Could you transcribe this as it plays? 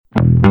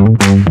Well,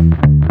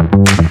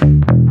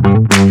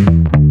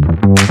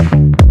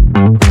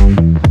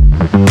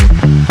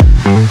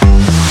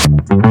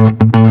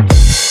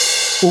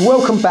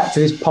 welcome back to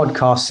this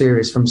podcast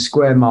series from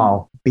Square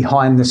Mile,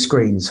 Behind the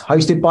Screens,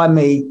 hosted by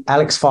me,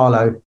 Alex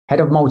Farlow,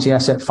 Head of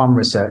Multi-Asset Fund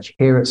Research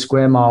here at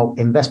Square Mile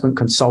Investment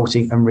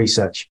Consulting and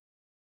Research.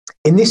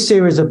 In this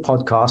series of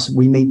podcasts,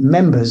 we meet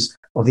members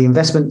of the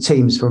investment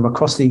teams from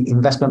across the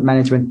investment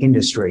management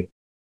industry,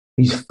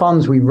 whose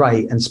funds we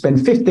rate, and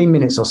spend 15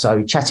 minutes or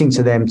so chatting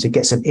to them to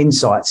get some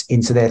insights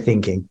into their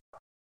thinking.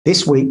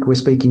 This week, we're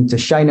speaking to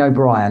Shane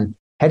O'Brien,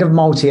 Head of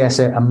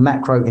Multi-Asset and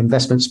Macro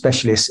Investment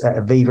Specialist at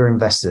Aviva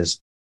Investors.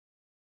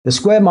 The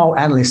Square Mile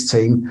analyst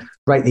team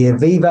rate the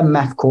Aviva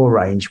MAFCOR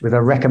range with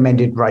a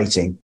recommended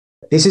rating.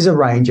 This is a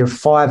range of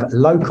 5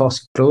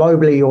 low-cost,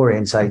 globally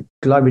orientated,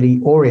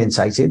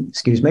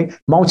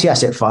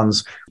 multi-asset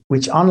funds,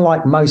 which,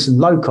 unlike most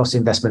low-cost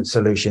investment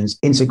solutions,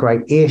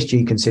 integrate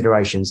ESG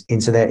considerations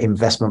into their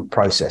investment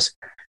process.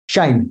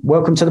 Shane,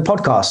 welcome to the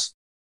podcast.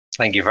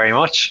 Thank you very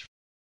much.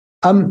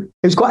 It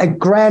was quite a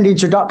grand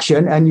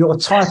introduction, and your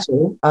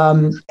title,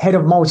 Head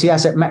of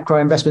Multi-Asset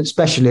Macro Investment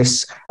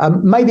Specialists.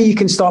 Maybe you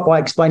can start by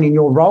explaining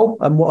your role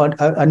and what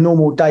a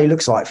normal day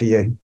looks like for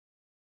you.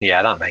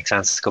 Yeah, that makes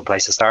sense. It's a good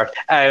place to start.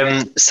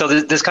 So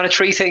there's kind of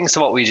 3 things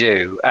to what we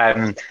do.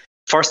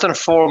 First and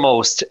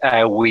foremost,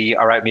 we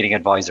are out meeting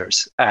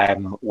advisors.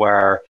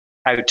 We're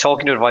out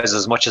talking to advisors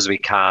as much as we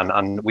can,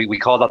 and we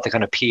call that the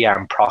kind of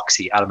PM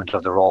proxy element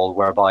of the role,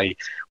 whereby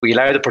we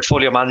allow the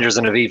portfolio managers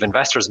and Aviva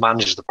investors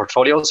manage the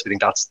portfolios. We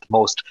think that's the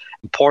most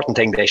important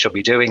thing they should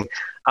be doing,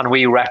 and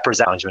we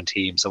represent the management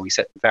team, so we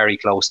sit very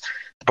close to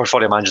the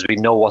portfolio managers. We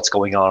know what's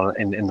going on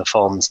in the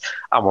funds,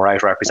 and we're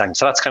out representing.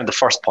 So that's kind of the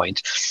first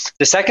point.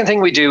 The second thing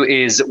we do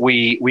is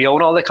we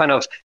own all the kind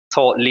of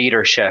thought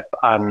leadership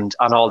and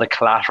all the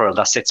collateral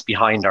that sits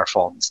behind our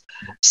funds.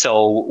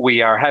 So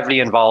we are heavily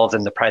involved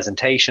in the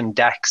presentation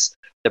decks,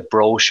 the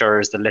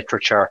brochures, the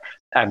literature,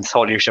 and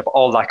thought leadership,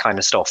 all that kind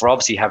of stuff. We're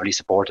obviously heavily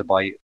supported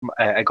by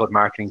a good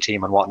marketing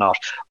team and whatnot,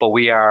 but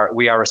we are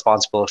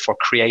responsible for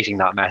creating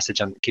that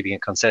message and keeping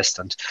it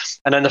consistent.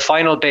 And then the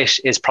final bit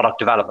is product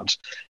development.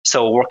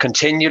 So we're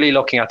continually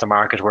looking at the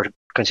market, we're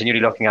continually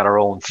looking at our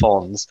own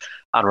funds,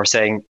 and we're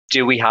saying,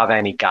 do we have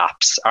any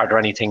gaps? Are there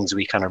any things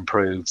we can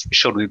improve?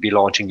 Should we be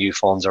launching new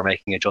funds or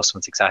making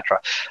adjustments,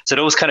 etc.? So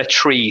those kind of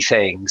 3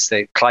 things: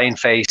 the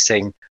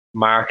client-facing,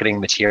 marketing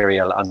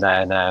material, and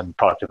then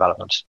product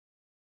development.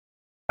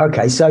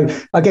 Okay, so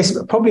I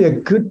guess probably a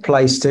good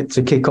place to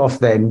kick off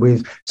then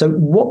with, so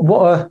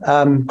what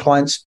are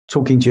clients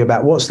talking to you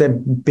about? What's their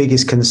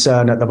biggest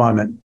concern at the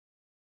moment?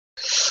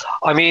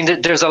 I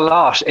mean, there's a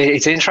lot.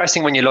 It's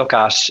interesting when you look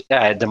at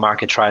the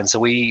market trends. So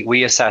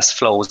we assess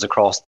flows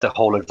across the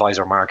whole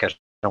advisor market,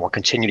 and we're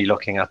continually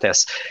looking at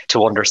this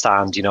to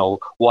understand,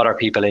 what are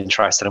people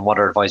interested in, what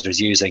are advisors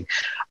using.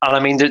 And I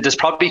mean, there's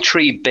probably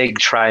 3 big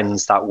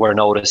trends that we're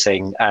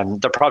noticing,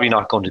 and they're probably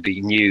not going to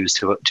be news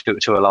to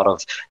a lot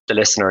of the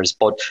listeners.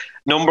 But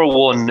number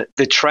 1,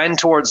 the trend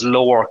towards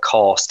lower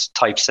cost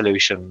type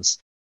solutions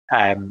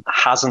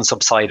hasn't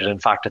subsided. In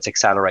fact, it's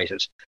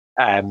accelerated.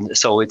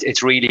 So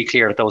it's really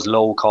clear that those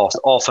low cost,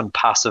 often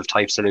passive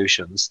type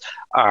solutions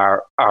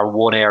are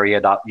one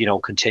area that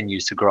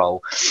continues to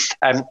grow.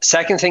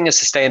 Second thing is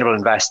sustainable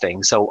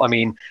investing. So I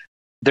mean,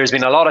 there's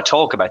been a lot of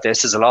talk about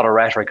this. There's a lot of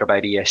rhetoric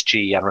about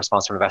ESG and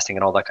responsible investing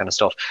and all that kind of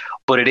stuff,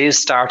 but it is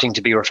starting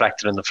to be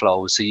reflected in the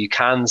flows. So you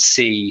can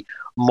see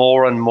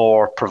more and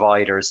more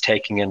providers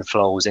taking in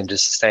flows into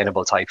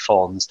sustainable type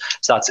funds.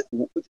 So that's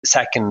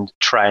second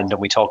trend,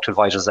 and we talk to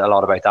advisors a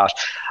lot about that.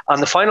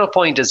 And the final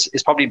point is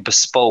probably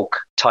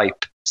bespoke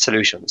type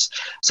solutions.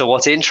 So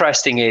what's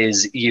interesting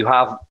is you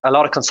have a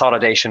lot of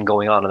consolidation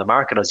going on in the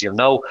market, as you'll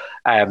know,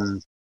 a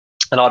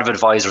lot of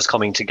advisors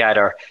coming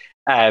together.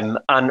 And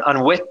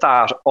with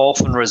that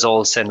often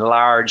results in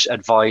large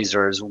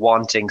advisors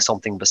wanting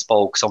something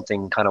bespoke,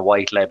 something kind of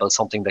white label,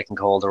 something they can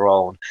call their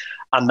own.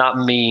 And that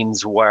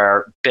means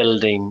we're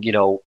building,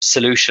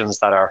 solutions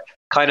that are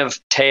kind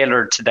of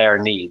tailored to their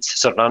needs.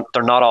 So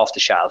they're not off the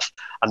shelf,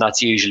 and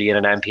that's usually in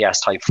an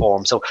MPS type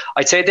form. So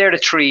I'd say they're the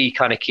 3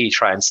 kind of key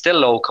trends: still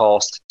low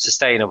cost,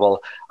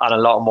 sustainable, and a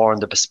lot more on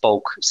the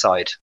bespoke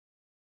side.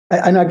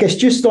 And I guess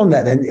just on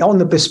that then, on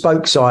the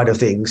bespoke side of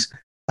things,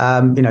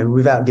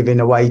 without giving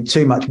away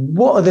too much,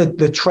 what are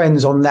the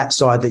trends on that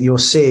side that you're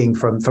seeing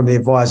from the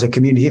advisor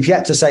community? If you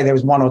had to say there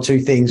was 1 or 2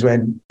 things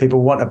when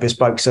people want a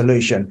bespoke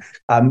solution,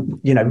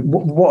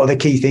 what are the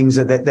key things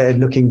that they're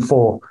looking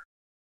for?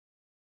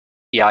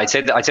 Yeah, I'd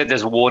say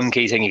there's one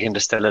key thing you can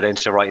distill it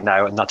into right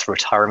now, and that's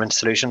retirement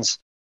solutions.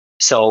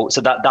 So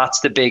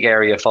that's the big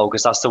area of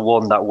focus. That's the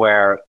one that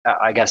we're,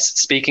 I guess,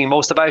 speaking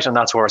most about, and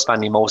that's where we're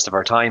spending most of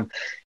our time.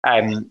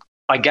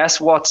 I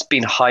guess what's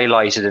been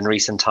highlighted in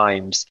recent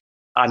times,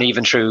 and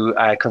even through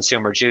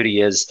Consumer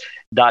Duty, is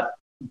that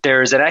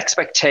there's an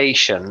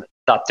expectation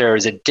that there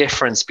is a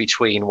difference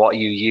between what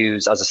you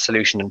use as a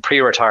solution in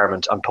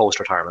pre-retirement and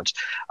post-retirement.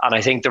 And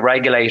I think the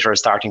regulator is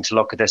starting to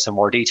look at this in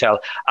more detail,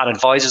 and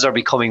advisors are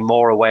becoming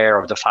more aware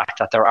of the fact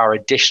that there are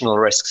additional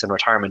risks in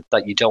retirement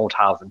that you don't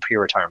have in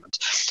pre-retirement.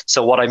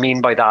 So what I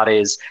mean by that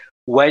is,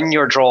 when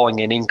you're drawing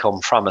in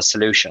income from a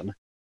solution,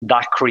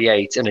 that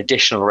creates an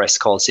additional risk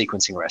called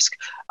sequencing risk.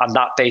 And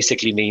that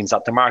basically means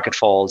that the market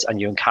falls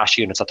and you encash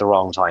units at the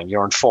wrong time.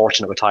 You're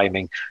unfortunate with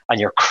timing and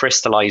you're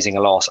crystallizing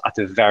a loss at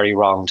the very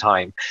wrong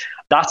time.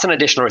 That's an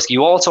additional risk.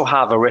 You also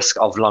have a risk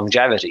of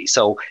longevity.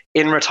 So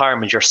in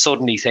retirement, you're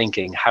suddenly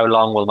thinking, how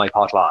long will my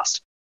pot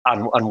last?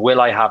 And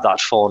will I have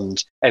that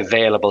fund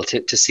available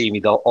to see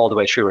me all the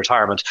way through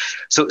retirement?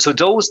 So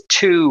those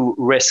two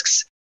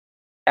risks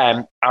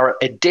are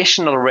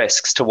additional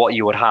risks to what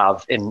you would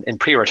have in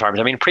pre-retirement.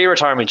 I mean,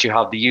 pre-retirement, you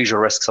have the usual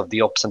risks of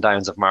the ups and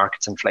downs of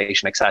markets,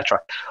 inflation, etc.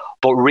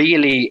 But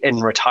really, in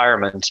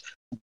retirement,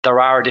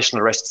 there are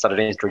additional risks that it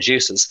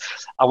introduces.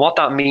 And what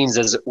that means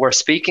is we're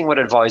speaking with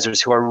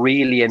advisors who are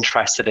really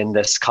interested in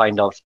this kind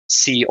of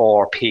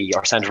CRP,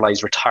 or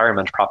centralized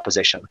retirement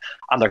proposition.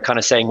 And they're kind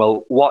of saying,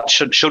 well, what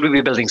should we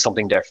be building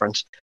something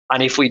different?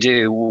 And if we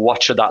do,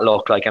 what should that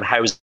look like? And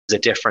how is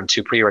it different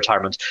to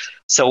pre-retirement?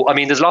 So, I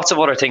mean, there's lots of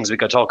other things we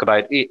could talk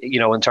about,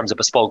 in terms of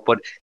bespoke, but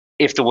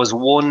if there was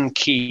one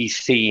key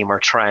theme or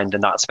trend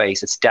in that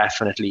space, it's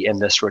definitely in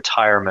this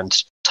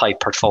retirement type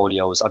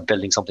portfolios of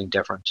building something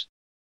different.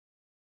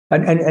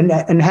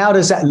 And how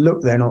does that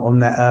look then on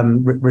that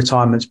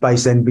retirement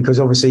space then? Because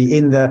obviously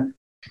in the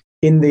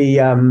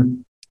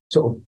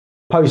sort of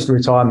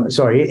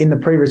in the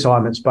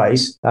pre-retirement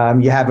space,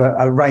 you have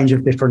a range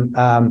of different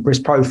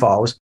risk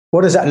profiles.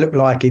 What does that look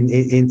like in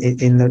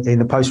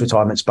the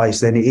post-retirement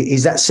space then?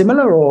 Is that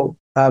similar, or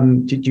I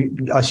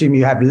assume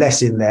you have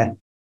less in there?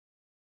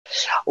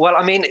 Well,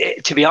 I mean,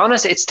 to be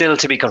honest, it's still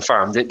to be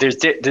confirmed.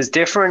 There's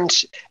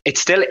different.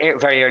 It's still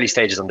very early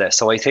stages on this.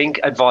 So I think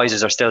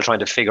advisors are still trying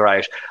to figure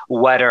out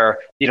whether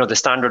the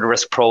standard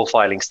risk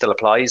profiling still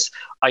applies.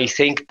 I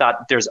think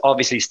that there's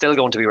obviously still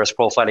going to be risk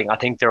profiling. I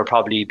think there will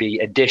probably be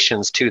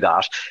additions to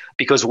that,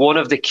 because one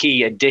of the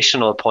key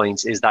additional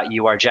points is that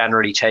you are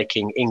generally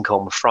taking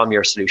income from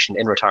your solution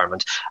in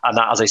retirement. And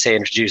that, as I say,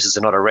 introduces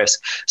another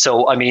risk.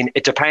 So, I mean,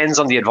 it depends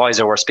on the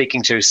advisor we're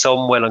speaking to.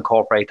 Some will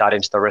incorporate that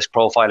into the risk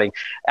profiling.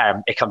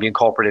 It can be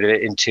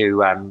incorporated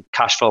into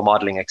cash flow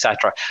modeling,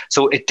 etc.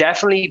 So it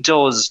definitely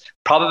does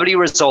probably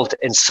result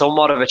in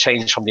somewhat of a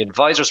change from the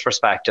advisor's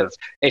perspective.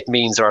 It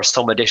means there are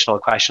some additional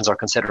questions or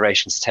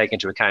considerations to take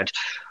into account.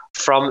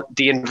 From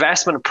the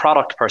investment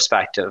product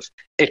perspective,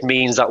 it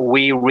means that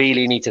we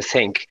really need to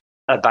think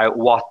about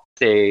what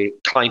the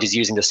client is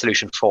using the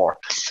solution for.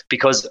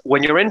 Because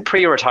when you're in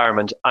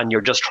pre-retirement and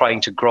you're just trying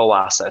to grow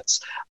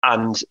assets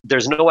and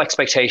there's no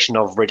expectation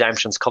of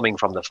redemptions coming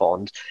from the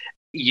fund,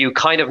 you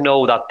kind of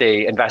know that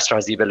the investor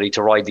has the ability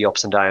to ride the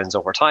ups and downs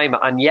over time.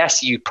 And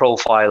yes, you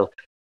profile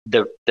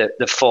the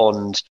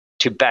fund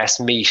to best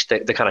meet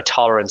the kind of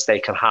tolerance they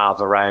can have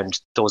around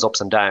those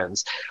ups and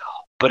downs.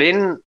 But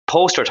in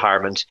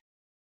post-retirement,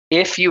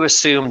 if you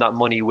assume that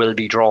money will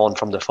be drawn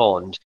from the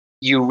fund,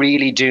 you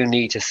really do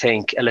need to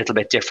think a little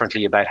bit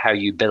differently about how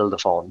you build the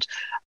fund.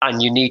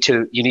 And you need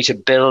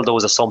to build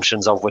those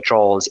assumptions of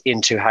withdrawals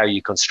into how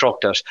you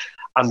construct it.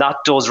 And that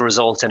does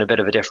result in a bit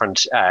of a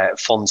different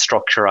fund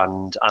structure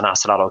and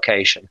asset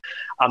allocation.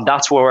 And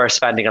that's where we're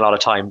spending a lot of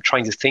time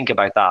trying to think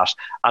about that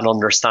and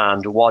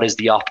understand what is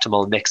the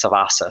optimal mix of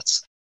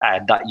assets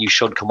that you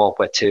should come up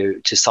with to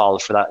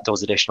solve for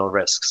those additional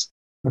risks.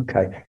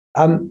 Okay.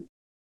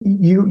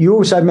 You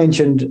also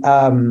mentioned,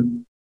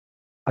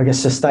 I guess,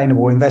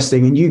 sustainable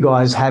investing, and you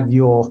guys have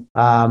you've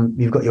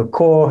got your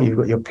core, you've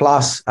got your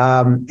plus.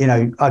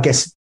 I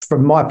guess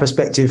from my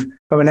perspective,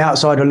 from an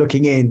outsider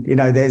looking in,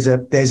 there's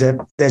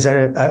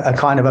a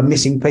kind of a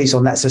missing piece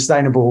on that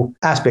sustainable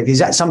aspect. Is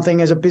that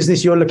something as a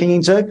business you're looking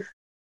into?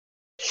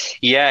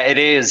 Yeah, it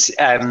is.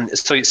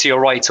 So you're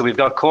right. So we've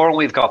got core and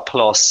we've got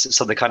plus.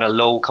 So the kind of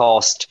low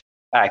cost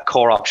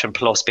core option,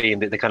 plus being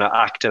the kind of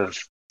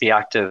active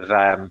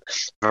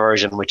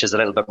version, which is a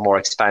little bit more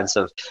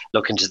expensive,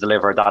 looking to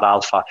deliver that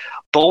alpha.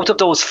 Both of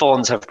those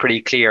funds have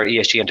pretty clear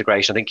ESG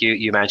integration. I think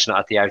you mentioned it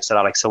at the outset,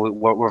 Alex. So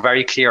we're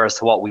very clear as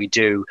to what we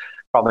do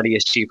from an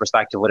ESG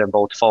perspective within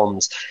both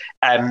funds.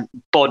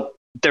 But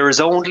there is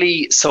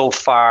only so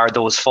far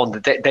those funds,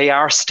 they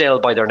are still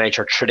by their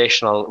nature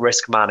traditional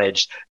risk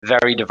managed,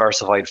 very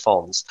diversified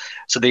funds.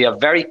 So they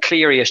have very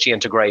clear ESG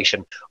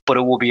integration, but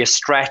it will be a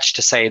stretch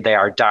to say they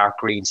are dark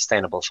green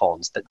sustainable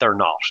funds, that they're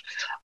not.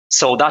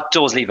 So that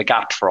does leave a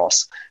gap for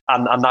us.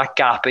 And that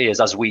gap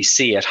is, as we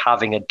see it,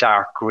 having a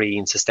dark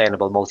green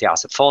sustainable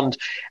multi-asset fund.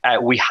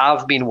 We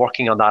have been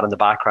working on that in the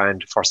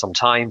background for some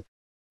time.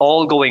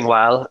 All going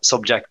well,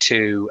 subject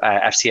to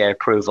FCA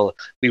approval,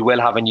 we will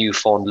have a new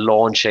fund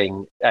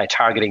launching,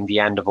 targeting the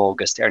end of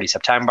August, early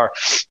September.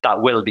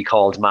 That will be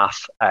called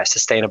MAF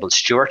Sustainable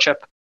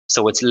Stewardship.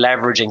 So it's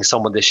leveraging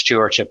some of the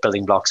stewardship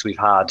building blocks we've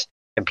had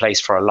in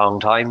place for a long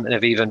time in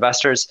Aviva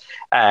Investors,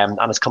 and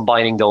it's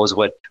combining those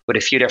with a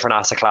few different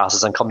asset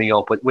classes and coming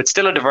up with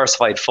still a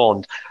diversified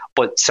fund,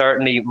 but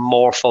certainly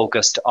more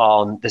focused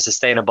on the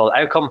sustainable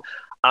outcome,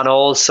 and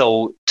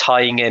also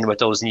tying in with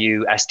those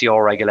new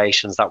SDR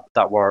regulations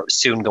that we're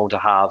soon going to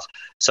have.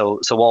 So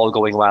all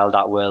going well,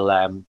 that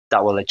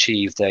will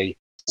achieve the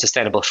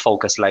sustainable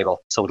focus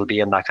label. So it'll be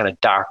in that kind of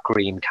dark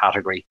green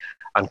category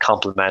and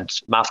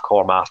complement MAF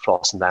Core, MAF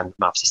Plus, and then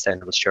MAF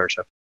Sustainable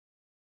Stewardship.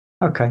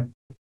 Okay.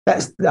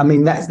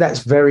 That's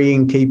very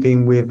in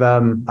keeping with,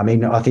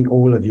 I think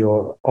all of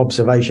your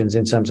observations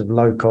in terms of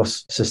low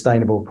cost,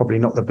 sustainable, probably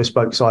not the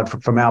bespoke side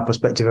from our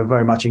perspective, are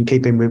very much in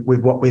keeping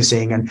with what we're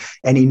seeing. And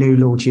any new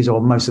launches, or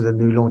most of the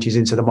new launches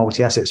into the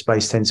multi-asset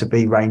space, tend to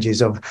be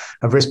ranges of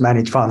risk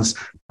managed funds.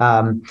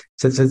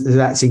 So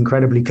that's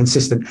incredibly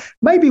consistent.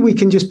 Maybe we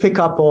can just pick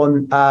up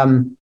on,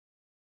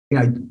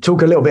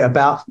 talk a little bit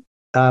about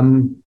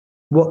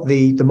what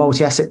the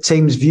multi-asset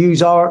team's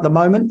views are at the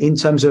moment in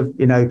terms of,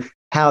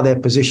 how they're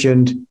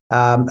positioned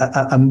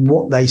and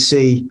what they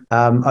see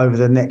over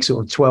the next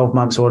sort of 12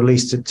 months, or at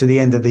least to the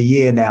end of the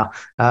year now,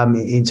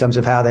 in terms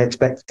of how they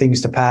expect things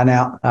to pan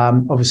out.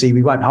 Obviously,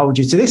 we won't hold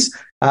you to this,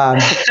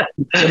 but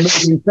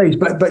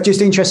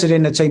just interested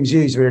in the team's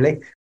views, really.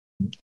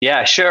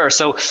 Yeah, sure.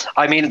 So,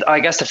 I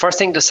guess the first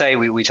thing to say,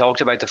 we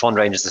talked about the fund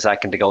ranges a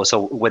second ago.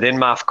 So within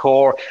MAF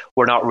Core,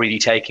 we're not really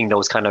taking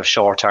those kind of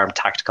short-term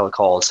tactical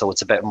calls. So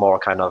it's a bit more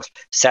kind of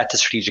set the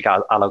strategic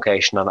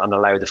allocation and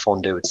allow the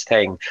fund do its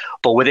thing.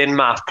 But within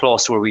MAF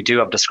Plus, where we do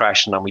have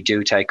discretion and we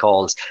do take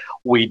calls,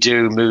 we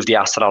do move the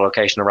asset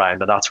allocation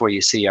around. And that's where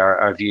you see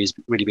our views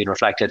really being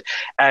reflected.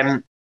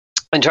 In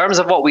terms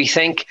of what we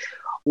think,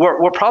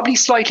 we're probably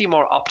slightly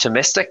more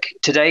optimistic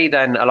today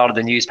than a lot of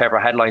the newspaper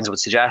headlines would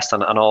suggest,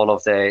 and all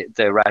of the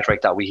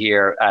rhetoric that we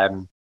hear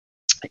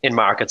in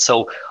markets.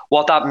 So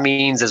what that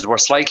means is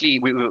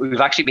we've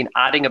actually been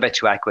adding a bit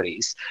to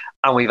equities,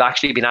 and we've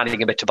actually been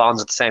adding a bit to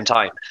bonds at the same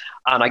time.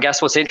 And I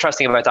guess what's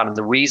interesting about that, and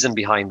the reason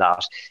behind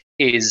that,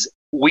 is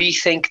we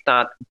think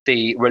that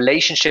the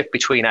relationship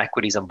between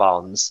equities and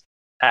bonds,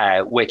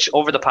 which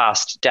over the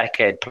past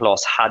decade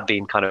plus had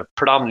been kind of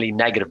predominantly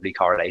negatively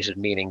correlated,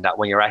 meaning that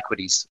when your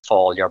equities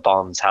fall, your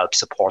bonds help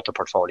support the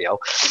portfolio.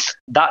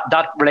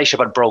 That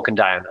relationship had broken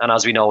down. And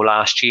as we know,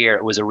 last year,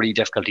 it was a really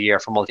difficult year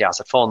for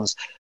multi-asset funds,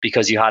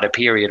 because you had a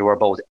period where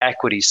both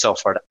equities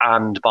suffered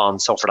and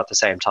bonds suffered at the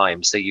same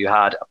time. So you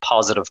had a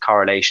positive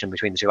correlation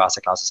between the two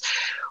asset classes.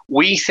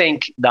 We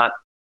think that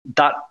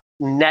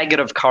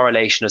negative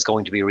correlation is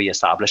going to be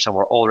reestablished, and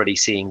we're already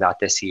seeing that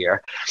this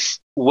year.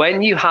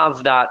 When you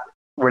have that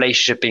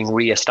relationship being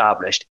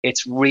re-established,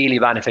 it's really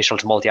beneficial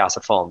to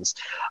multi-asset funds.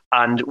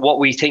 And what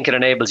we think it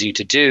enables you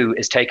to do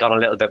is take on a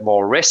little bit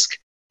more risk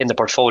in the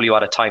portfolio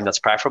at a time that's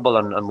preferable.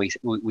 And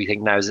we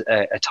think now's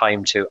a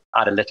time to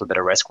add a little bit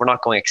of risk. We're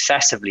not going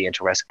excessively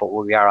into risk, but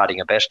we are adding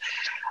a bit.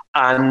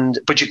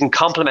 But you can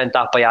complement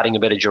that by adding a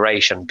bit of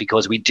duration,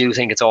 because we do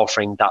think it's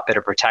offering that bit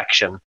of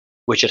protection,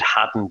 which it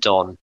hadn't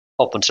done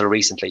up until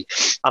recently.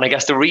 And I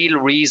guess the real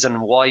reason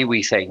why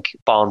we think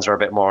bonds are a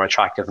bit more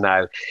attractive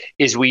now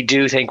is we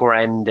do think we're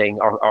ending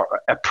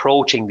or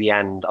approaching the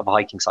end of a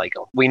hiking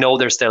cycle. We know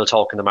there's still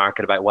talk in the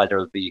market about whether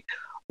it'll be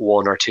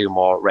one or two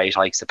more rate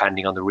hikes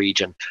depending on the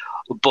region.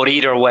 But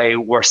either way,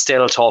 we're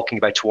still talking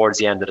about towards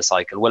the end of the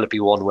cycle. Will it be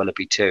one? Will it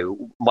be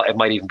two? It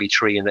might even be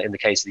three in the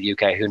case of the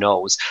UK. Who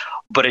knows?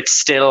 But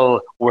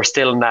we're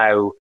still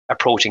now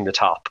approaching the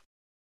top,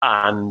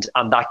 and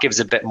that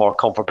gives a bit more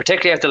comfort,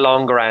 particularly at the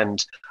longer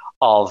end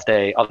of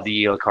the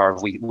yield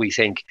curve. We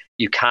think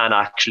you can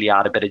actually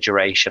add a bit of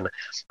duration,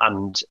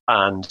 and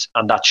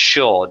that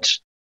should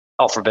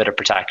offer a bit of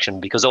protection,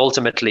 because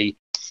ultimately,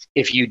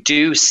 if you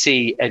do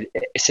see a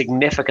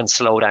significant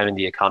slowdown in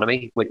the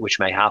economy, which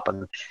may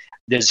happen,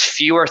 there's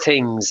fewer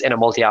things in a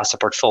multi-asset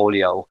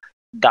portfolio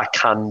that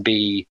can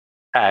be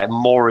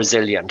more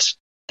resilient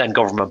than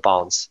government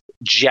bonds.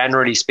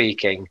 Generally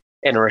speaking,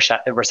 in a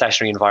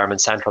recessionary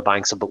environment, central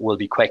banks will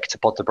be quick to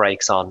put the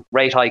brakes on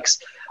rate hikes,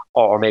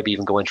 or maybe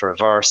even go into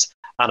reverse.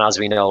 And as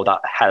we know,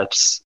 that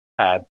helps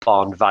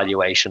bond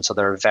valuation. So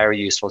they're a very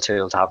useful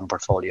tool to have in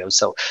portfolios.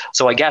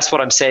 So I guess what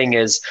I'm saying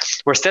is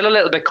we're still a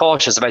little bit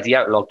cautious about the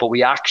outlook, but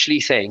we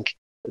actually think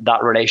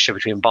that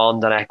relationship between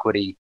bond and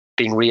equity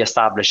being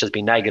re-established as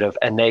being negative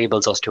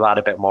enables us to add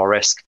a bit more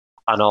risk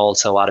and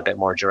also add a bit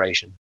more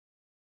duration.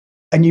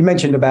 And you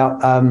mentioned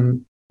about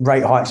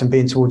rate hikes and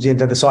being towards the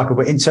end of the cycle,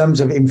 but in terms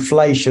of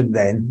inflation,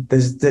 then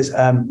there's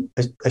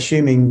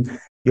assuming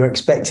you're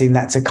expecting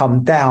that to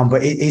come down,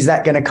 but is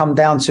that going to come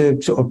down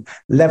to sort of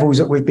levels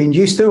that we've been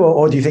used to,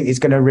 or do you think it's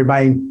going to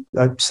remain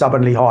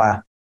stubbornly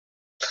higher?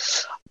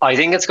 I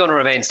think it's going to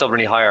remain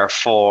stubbornly higher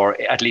for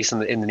at least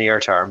in the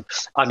near term.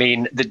 I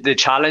mean, the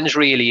challenge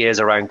really is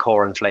around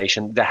core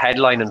inflation. The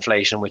headline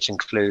inflation, which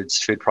includes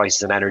food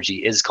prices and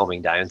energy, is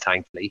coming down,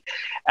 thankfully.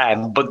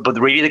 But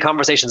really the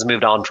conversation's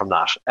moved on from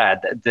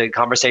that. The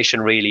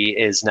conversation really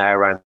is now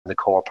around the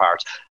core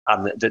part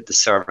and the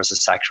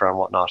services sector and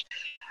whatnot.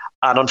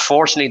 And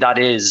unfortunately, that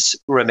is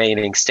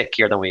remaining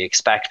stickier than we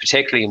expect,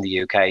 particularly in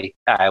the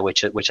UK,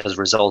 which has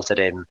resulted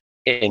in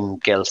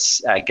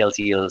gilt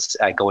yields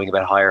going a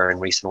bit higher in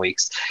recent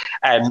weeks.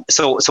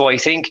 So I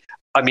think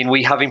I mean,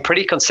 we have been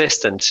pretty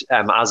consistent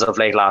as of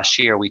late last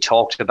year. We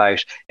talked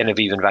about in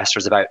Aviva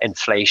Investors about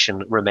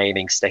inflation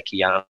remaining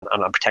sticky and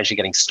potentially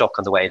getting stuck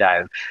on the way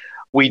down.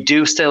 We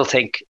do still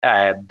think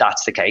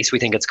that's the case. We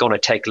think it's going to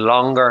take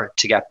longer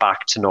to get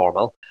back to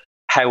normal.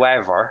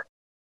 However,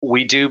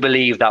 we do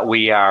believe that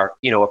we are,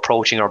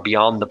 approaching or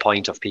beyond the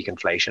point of peak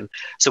inflation.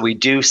 So we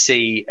do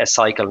see a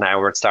cycle now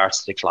where it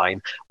starts to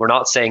decline. We're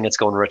not saying it's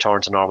going to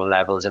return to normal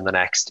levels in the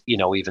next,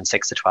 even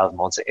 6 to 12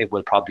 months. It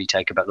will probably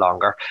take a bit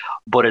longer,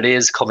 but it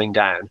is coming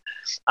down.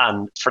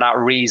 And for that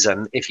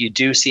reason, if you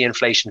do see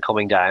inflation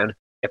coming down,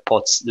 it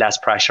puts less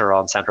pressure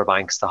on central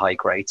banks to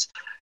hike rates.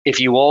 If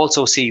you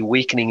also see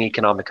weakening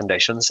economic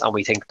conditions, and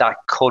we think that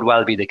could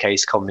well be the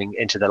case coming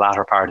into the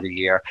latter part of the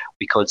year,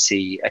 we could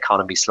see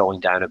economy slowing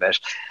down a bit,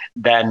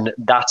 then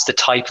that's the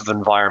type of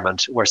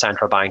environment where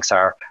central banks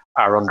are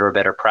under a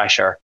bit of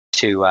pressure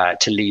to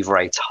leave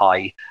rates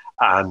high.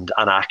 And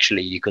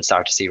actually, you could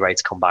start to see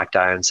rates come back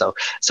down. So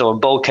in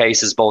both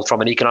cases, both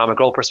from an economic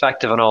growth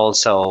perspective and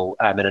also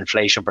an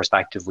inflation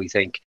perspective, we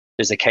think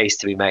there's a case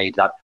to be made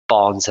that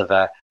bonds have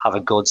a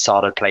good,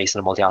 solid place in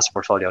a multi-asset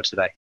portfolio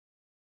today.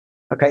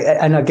 Okay,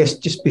 and I guess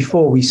just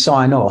before we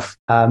sign off,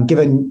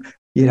 given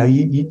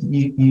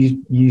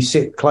you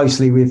sit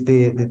closely with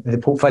the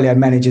portfolio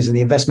managers and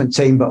the investment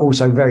team, but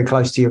also very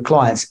close to your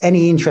clients,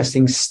 any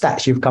interesting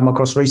stats you've come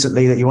across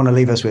recently that you want to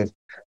leave us with?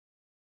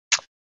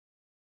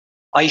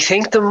 I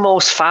think the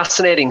most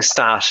fascinating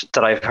stat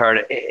that I've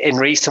heard in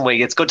recent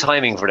weeks, it's good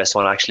timing for this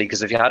one actually,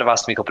 because if you had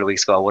asked me a couple of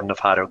weeks ago, I wouldn't have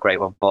had a great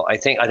one. But I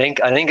think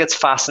it's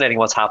fascinating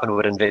what's happened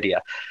with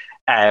Nvidia.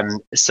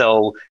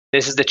 So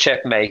this is the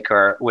chip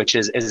maker, which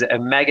is a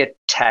mega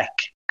tech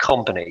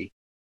company.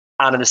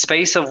 And in the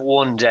space of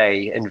one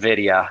day,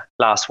 Nvidia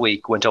last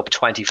week went up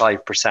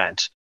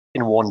 25%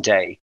 in one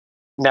day.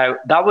 Now,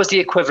 that was the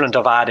equivalent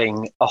of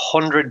adding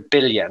 100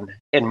 billion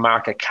in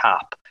market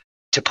cap.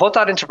 To put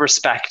that into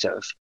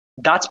perspective,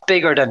 that's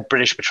bigger than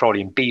British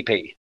Petroleum,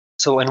 BP.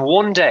 So in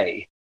one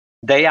day,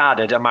 they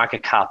added a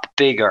market cap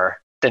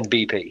bigger than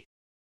BP,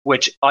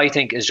 which I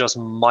think is just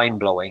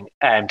mind-blowing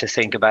to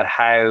think about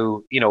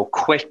how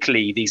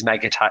quickly these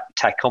mega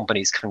tech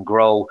companies can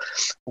grow,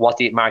 what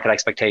the market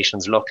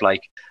expectations look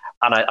like.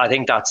 And I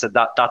think that's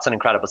an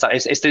incredible stat.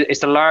 It's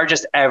the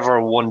largest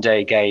ever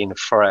one-day gain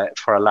for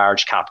a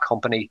large cap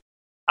company.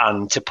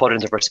 And to put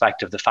into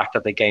perspective the fact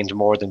that they gained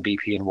more than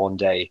BP in one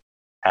day,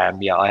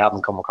 I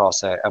haven't come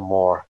across a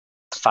more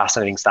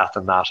fascinating stat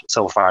than that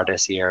so far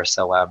this year.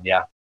 So I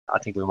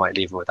think we might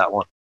leave it with that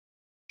one.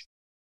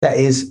 That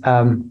is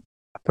a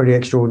pretty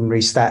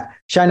extraordinary stat.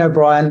 Shane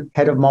O'Brien,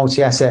 head of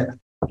multi-asset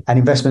and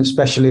investment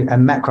specialist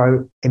and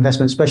macro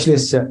investment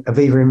specialist at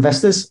Aviva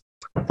Investors.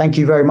 Thank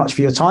you very much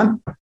for your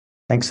time.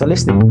 Thanks for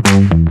listening.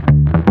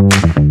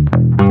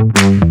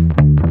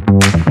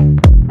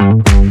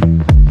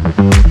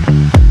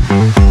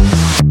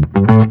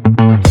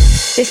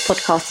 This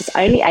podcast is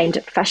only aimed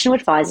at professional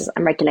advisors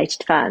and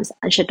regulated firms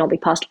and should not be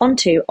passed on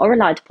to or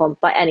relied upon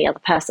by any other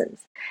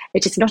persons.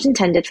 It is not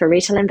intended for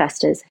retail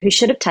investors who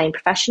should obtain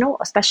professional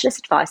or specialist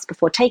advice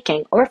before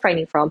taking or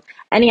refraining from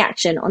any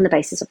action on the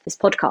basis of this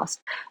podcast.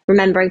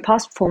 Remembering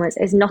past performance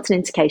is not an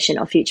indication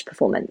of future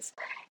performance.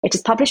 It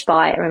is published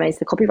by and remains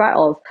the copyright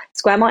of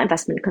Square Mile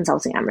Investment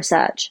Consulting and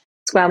Research.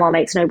 Square Mile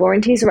makes no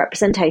warranties or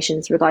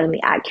representations regarding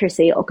the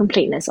accuracy or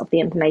completeness of the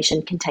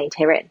information contained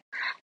herein.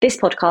 This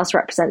podcast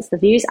represents the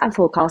views and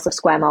forecasts of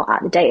Square Mile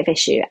at the date of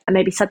issue and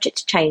may be subject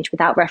to change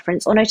without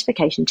reference or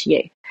notification to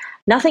you.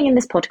 Nothing in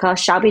this podcast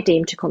shall be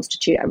deemed to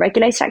constitute a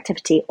regulated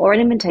activity or an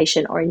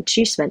invitation or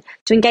inducement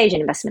to engage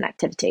in investment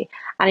activity,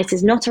 and it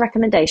is not a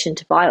recommendation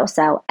to buy or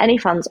sell any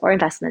funds or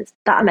investments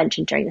that are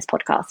mentioned during this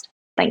podcast.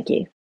 Thank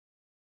you.